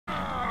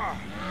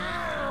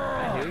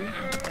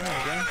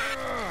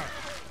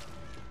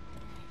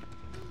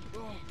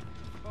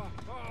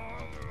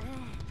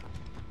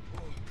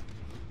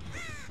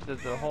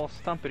does the whole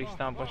stumpity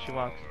stomp when she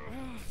walks.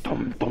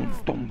 Dum dum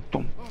dum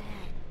dum.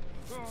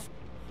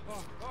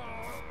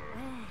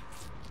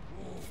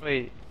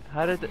 Wait,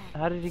 how did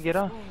he get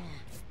off?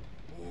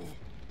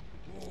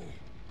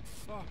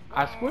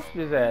 I squished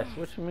his ass.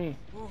 What you mean?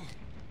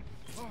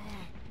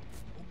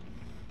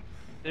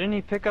 Didn't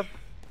he pick up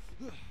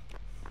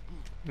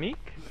Meek?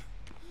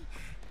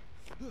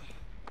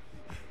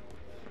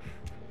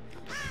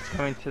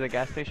 Going to the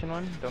gas station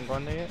one? Don't go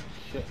in there yet?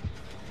 Shit.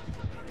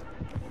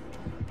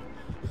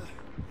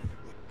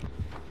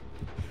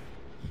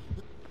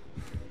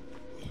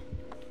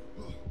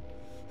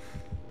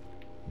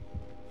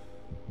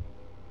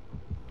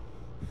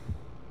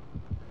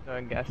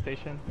 Gas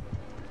station.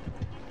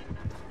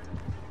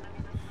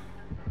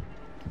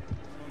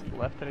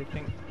 Left, I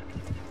think.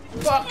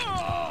 Fuck!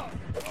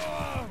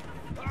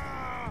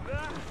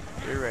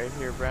 You're right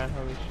here, Brad.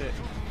 Holy shit.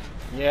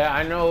 Yeah,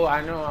 I know.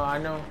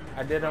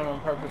 I did it on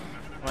purpose.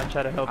 I'm gonna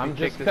try to help you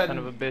kick this son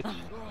of a bitch.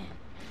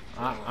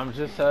 I'm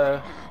just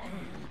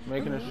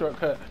making a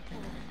shortcut.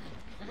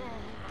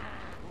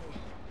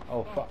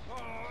 Oh fuck.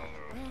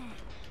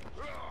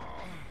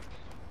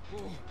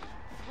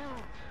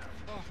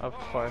 Of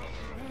course.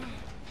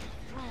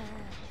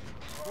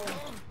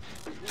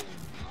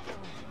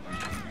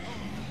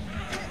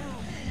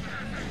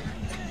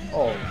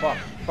 Oh fuck,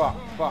 fuck,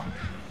 fuck.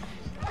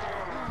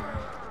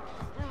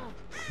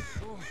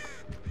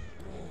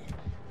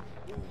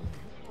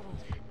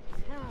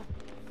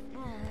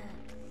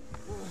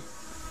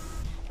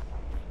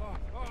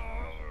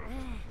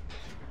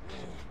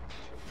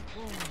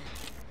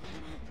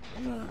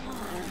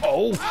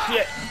 Oh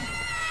shit!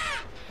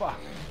 Fuck.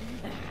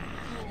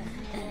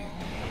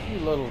 You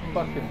little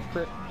fucking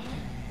prick.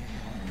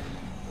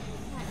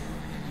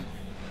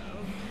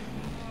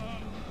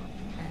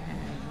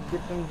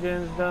 Get them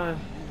gens done.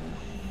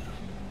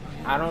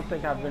 I don't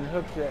think I've been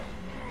hooked yet.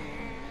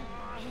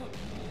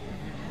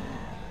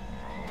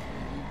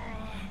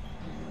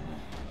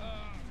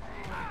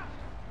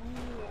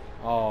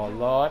 Oh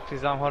Lord.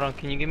 Suzanne, hold on.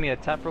 Can you give me a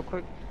tap real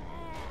quick?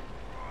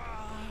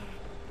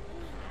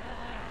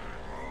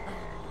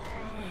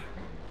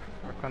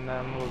 Work on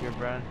that move, your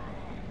Brad.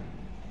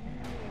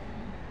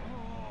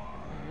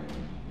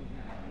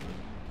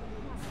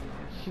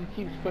 She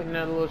keeps putting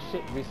that little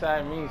shit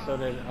beside me so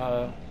that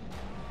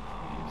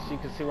she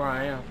can see where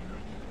I am.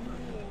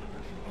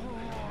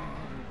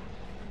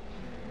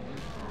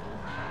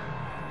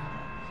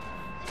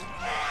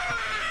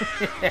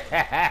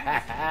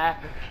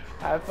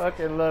 I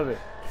fucking love it.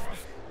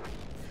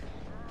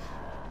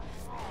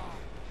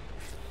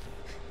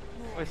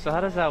 Wait, so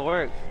how does that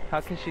work?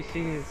 How can she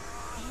see his...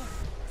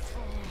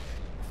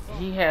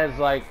 He has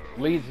like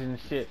leads and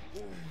shit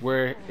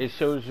where it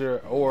shows your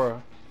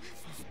aura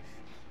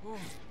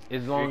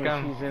as long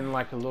as he's in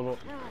like a little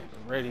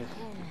radius.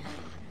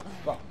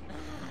 Fuck.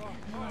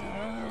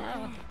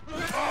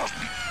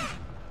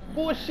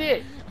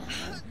 Bullshit.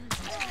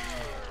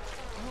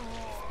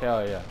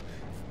 Hell yeah.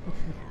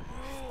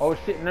 Oh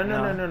shit,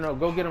 no.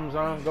 Go get him,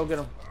 Zom. Go get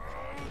him.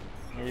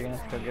 Yeah, you're gonna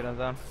have to go get him,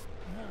 Zom.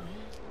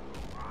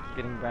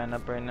 Getting Brand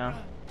up right now.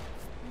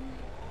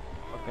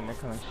 Fucking, they're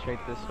coming straight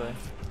this way.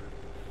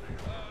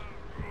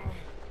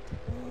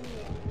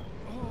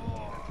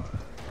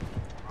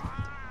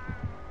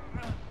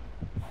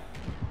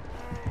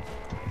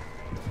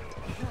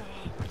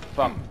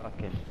 Fuck.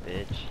 Fucking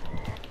bitch.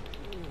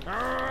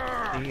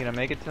 You gonna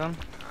make it to him?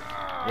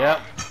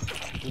 Yep.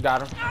 You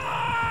got him.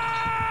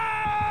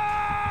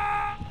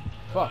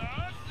 Fuck.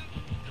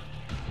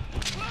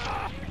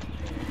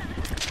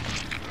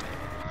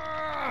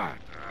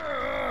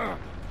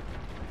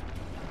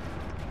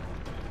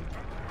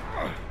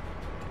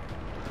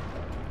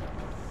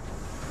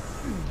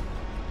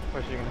 Of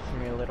course you're gonna see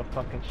me a little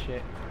fucking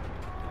shit.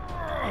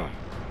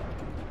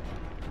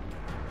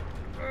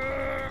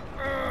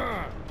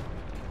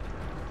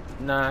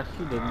 Nah,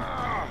 she didn't.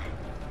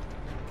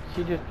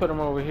 She just put him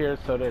over here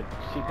so that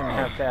she can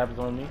have tabs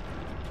on me.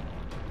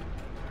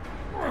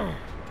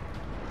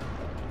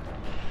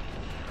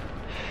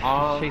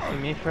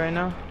 Chasing me for right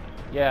now?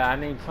 Yeah, I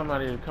need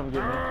somebody to come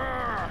get me.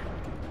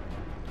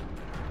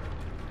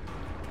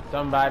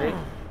 Somebody.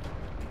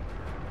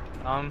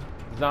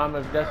 Zom,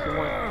 if that's the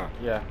one.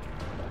 Yeah.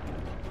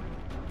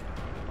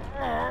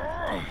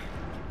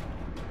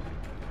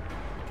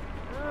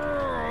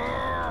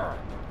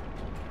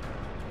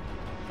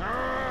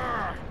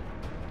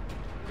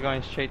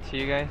 Going straight to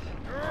you guys.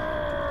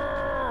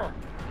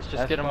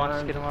 Just get him off,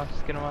 just get him off,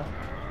 just get him off.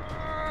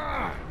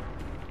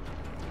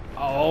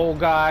 Oh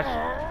gosh.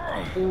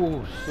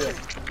 Ooh shit.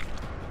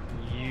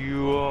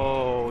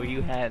 Yo,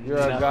 you had You're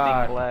nothing a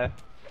god.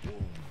 left.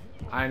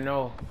 I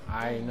know.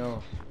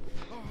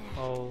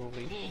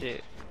 Holy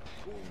shit.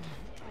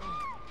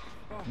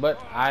 But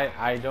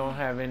I don't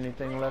have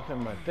anything left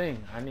in my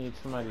thing. I need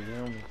somebody to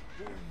heal me.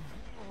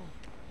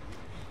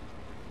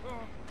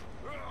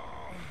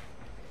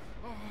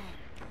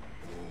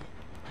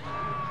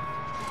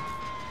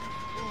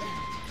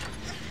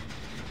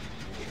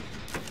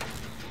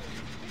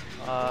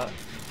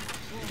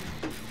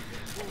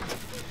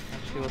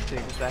 Actually, will see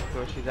exactly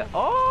where she's at.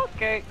 Oh,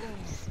 okay.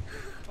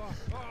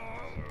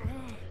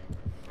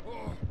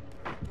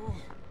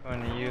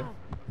 Going to you.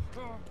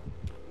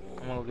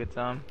 I'm gonna go get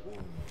Tom.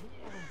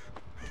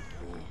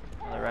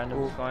 The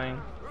random's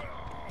going.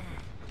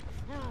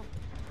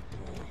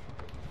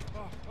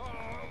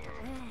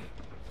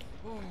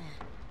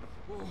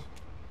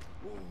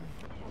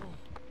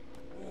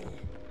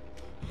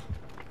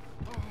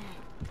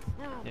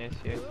 Yes,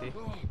 yes, yes.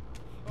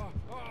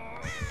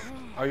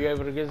 Are you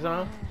able to get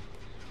Zom?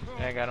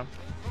 Yeah, I got him.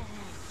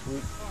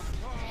 Sweet.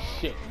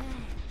 Shit.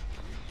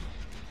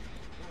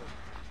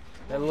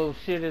 That little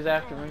shit is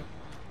after me.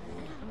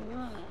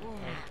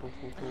 Cool,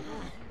 cool, cool.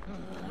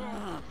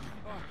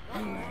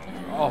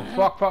 Oh,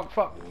 fuck, fuck,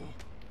 fuck.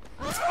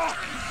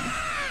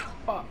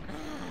 Fuck.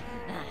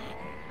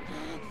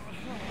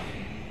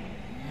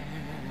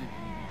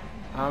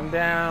 I'm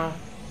down.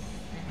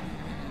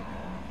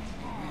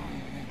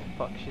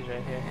 Fuck, she's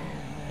right here.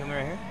 Kill me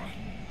right here.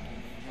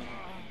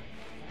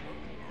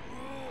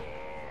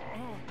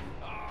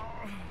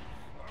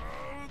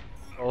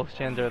 Both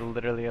chins are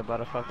literally about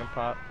to fucking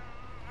pop.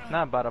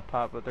 Not about to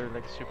pop, but they're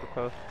like super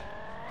close.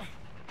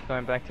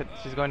 Going back to,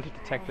 she's going to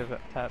detective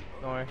tap,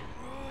 don't worry.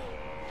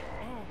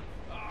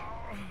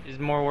 She's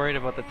more worried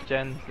about the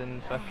gens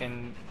than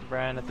fucking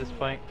Bran at this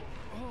point.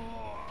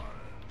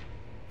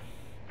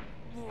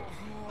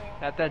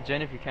 Tap that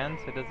gen if you can,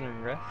 so it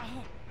doesn't rest.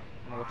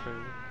 I'm gonna go for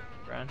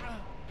Bran.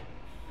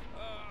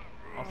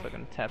 Also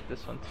gonna tap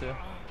this one too.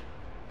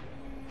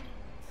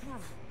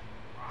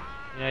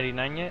 You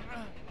 99 yet?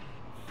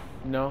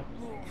 No.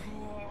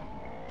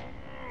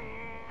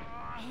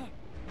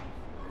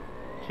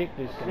 Kick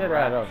this shit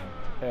out of him.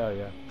 Hell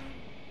yeah.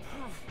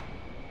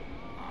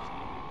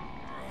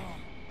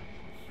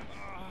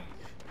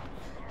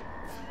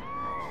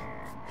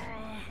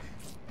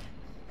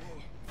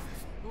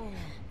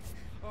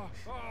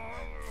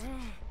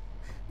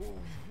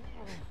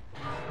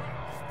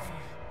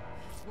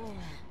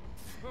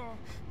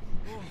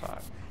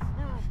 Fuck.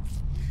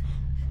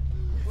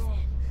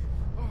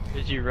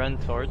 Did you run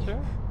towards her?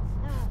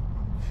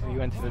 Or you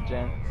went to the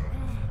gen?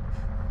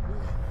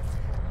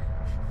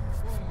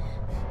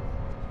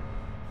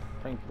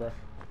 Thanks, bro.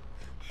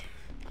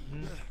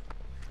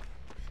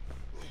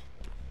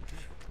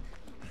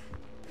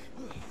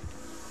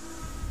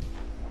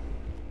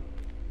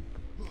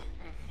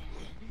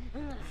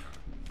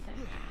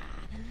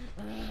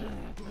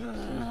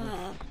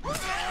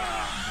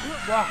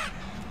 Wow.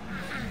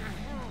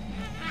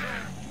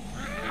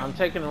 I'm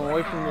taking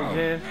away from the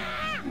gen.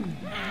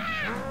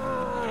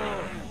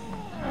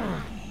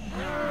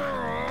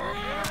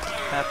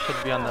 Tap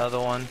should be on the other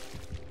one.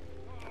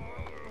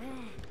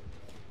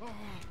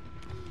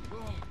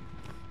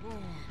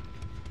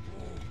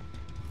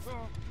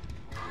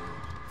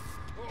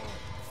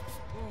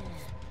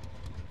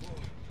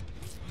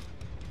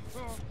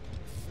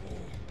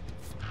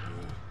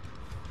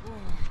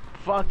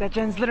 Fuck, that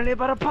gen's literally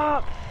about to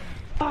pop!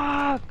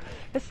 Fuck!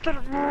 It's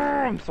literally...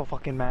 I'm so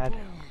fucking mad.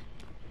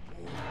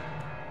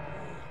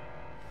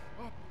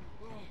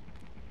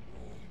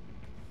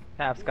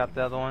 Tap's got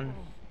the other one.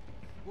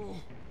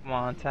 Come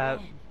on,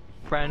 Tap.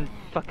 Bran,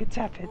 fucking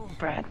tap it.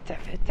 Bran,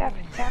 tap it, tap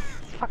it, tap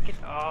it. Fuck it.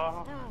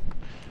 Oh.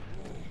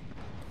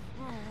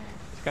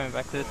 She's coming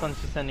back to this one.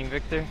 She's sending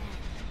Victor.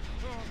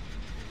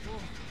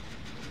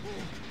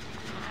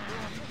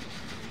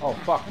 Oh,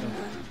 fuck me.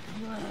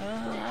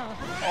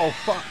 Oh,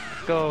 fuck.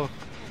 Let's go.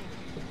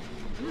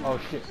 Oh,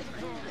 shit.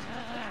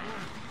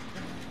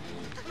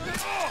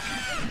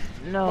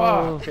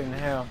 No. Fucking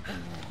hell.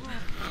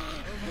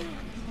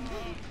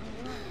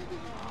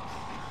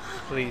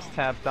 Please,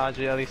 Tap, dodge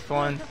it at least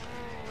once.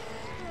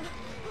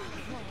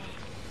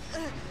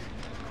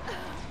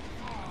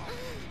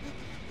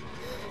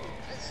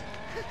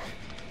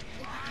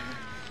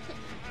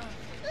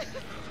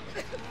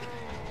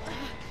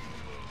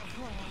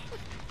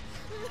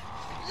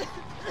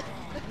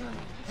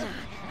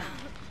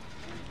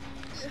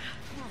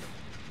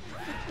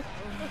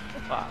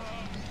 Fuck.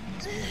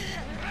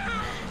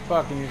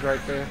 Fucking, he's right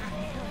there.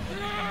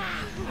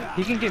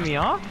 He can get me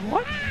off?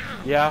 What?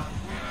 Yeah.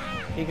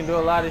 He can do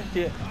a lot of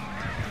shit.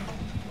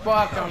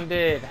 Fuck, I'm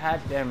dead. Hot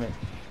damn it.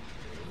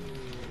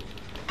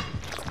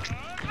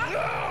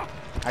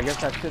 I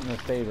guess I shouldn't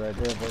have stayed right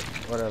there, but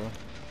whatever.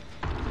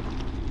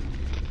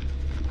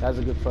 That's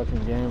a good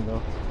fucking game,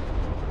 though.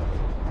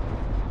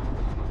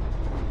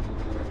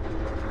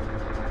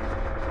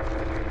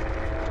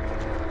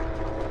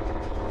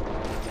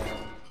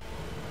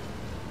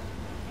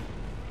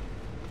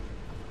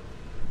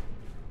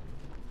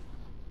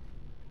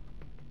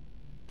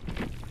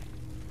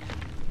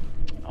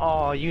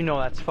 Oh, you know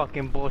that's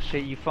fucking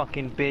bullshit, you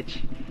fucking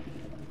bitch.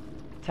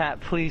 Tap,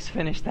 please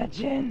finish that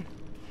gen.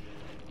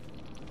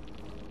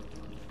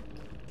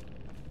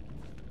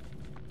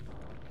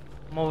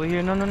 I'm over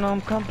here. No, no, no.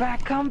 Come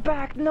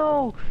back.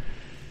 No.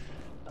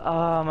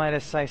 Oh, my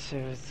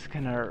decisive is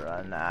gonna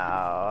run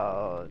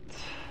out.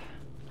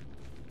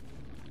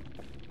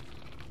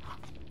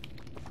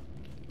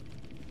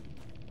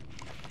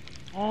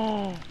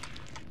 Oh.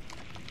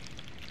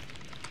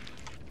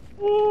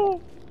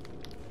 Oh.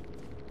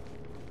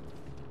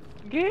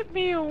 Get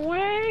me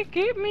away!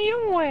 Get me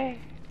away!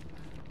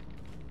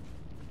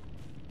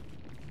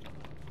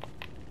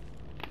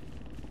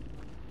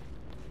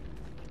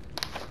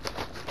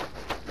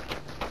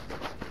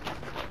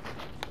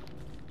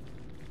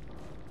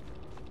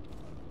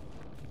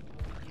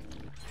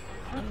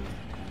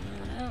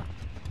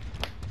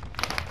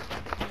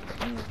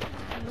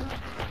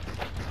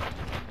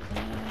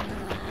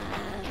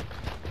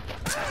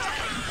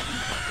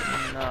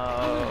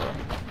 No.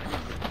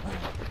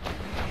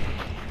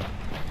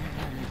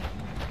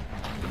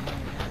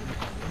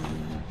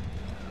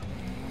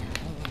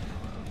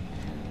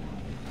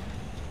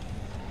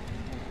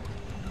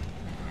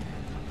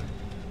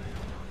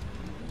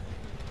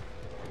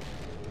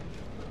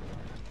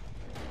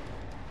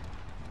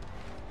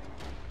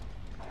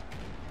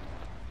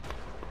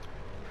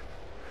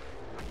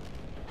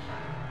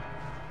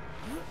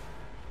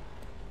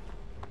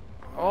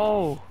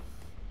 Oh.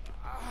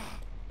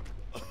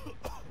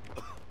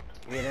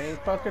 It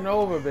ain't fucking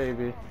over,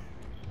 baby.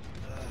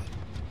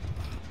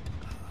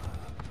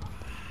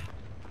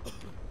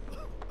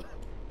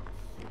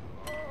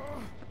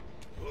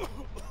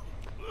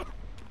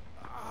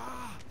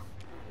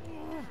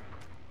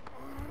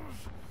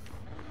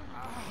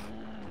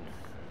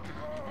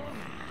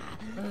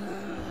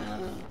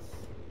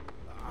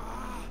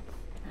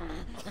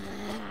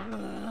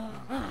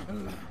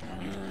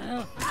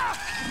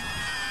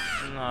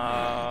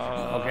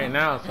 No. Okay,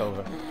 now it's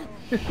over.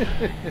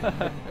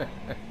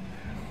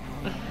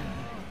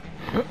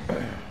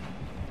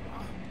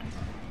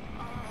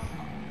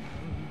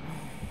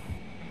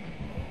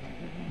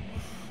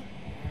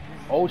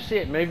 Oh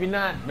shit, maybe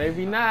not,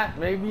 maybe not,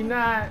 maybe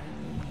not,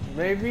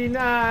 maybe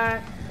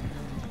not.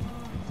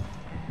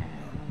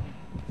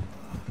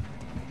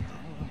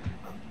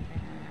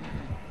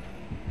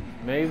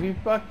 Maybe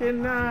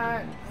fucking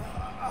not.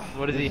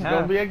 What does This he is have?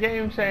 gonna be a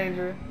game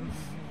changer.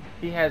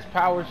 He has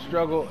power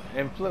struggle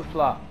and flip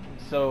flop,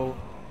 so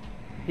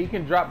he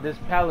can drop this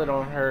pallet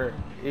on her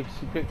if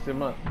she picks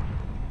him up.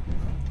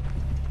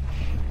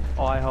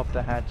 Oh, I hope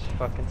the hatch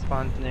fucking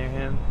spawns near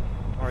him,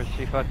 or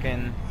she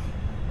fucking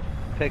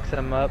picks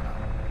him up.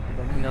 And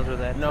then he knows where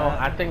that's No,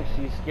 at. I think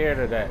she's scared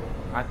of that.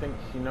 I think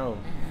she knows.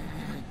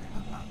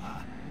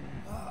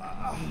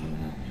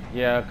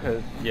 Yeah,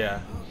 cause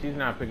she's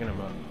not picking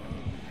him up.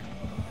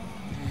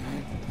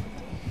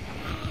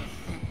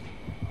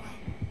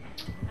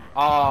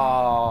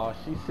 Oh,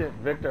 she sent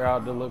Victor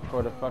out to look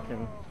for the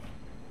fucking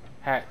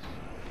hatch.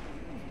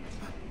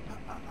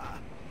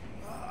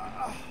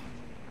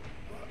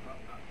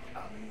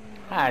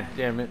 God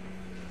damn it.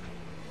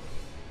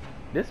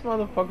 This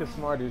motherfucker's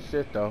smart as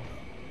shit though.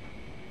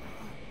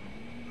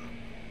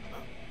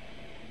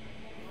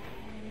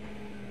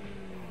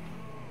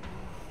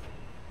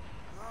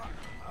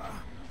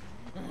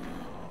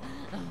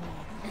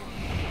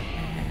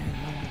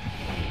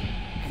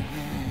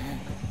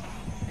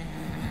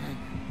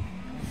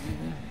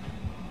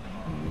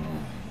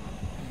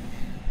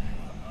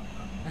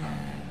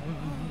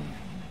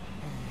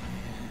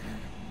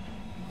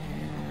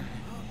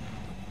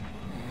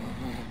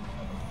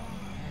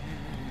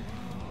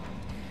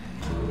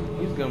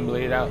 He's gonna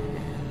bleed out.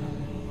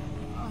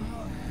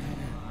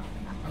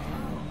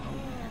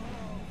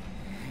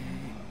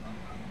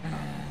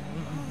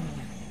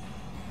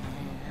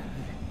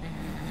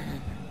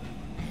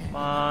 Come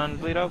on,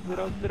 bleed out, bleed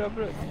out, bleed out,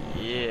 bleed out.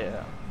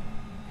 Yeah.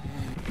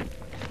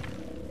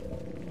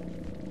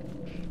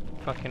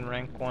 Fucking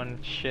rank 1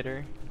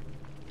 shitter.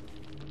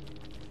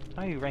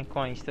 How you rank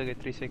 1, you still get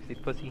 360,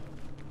 pussy.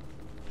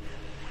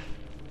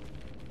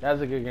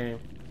 That's a good game.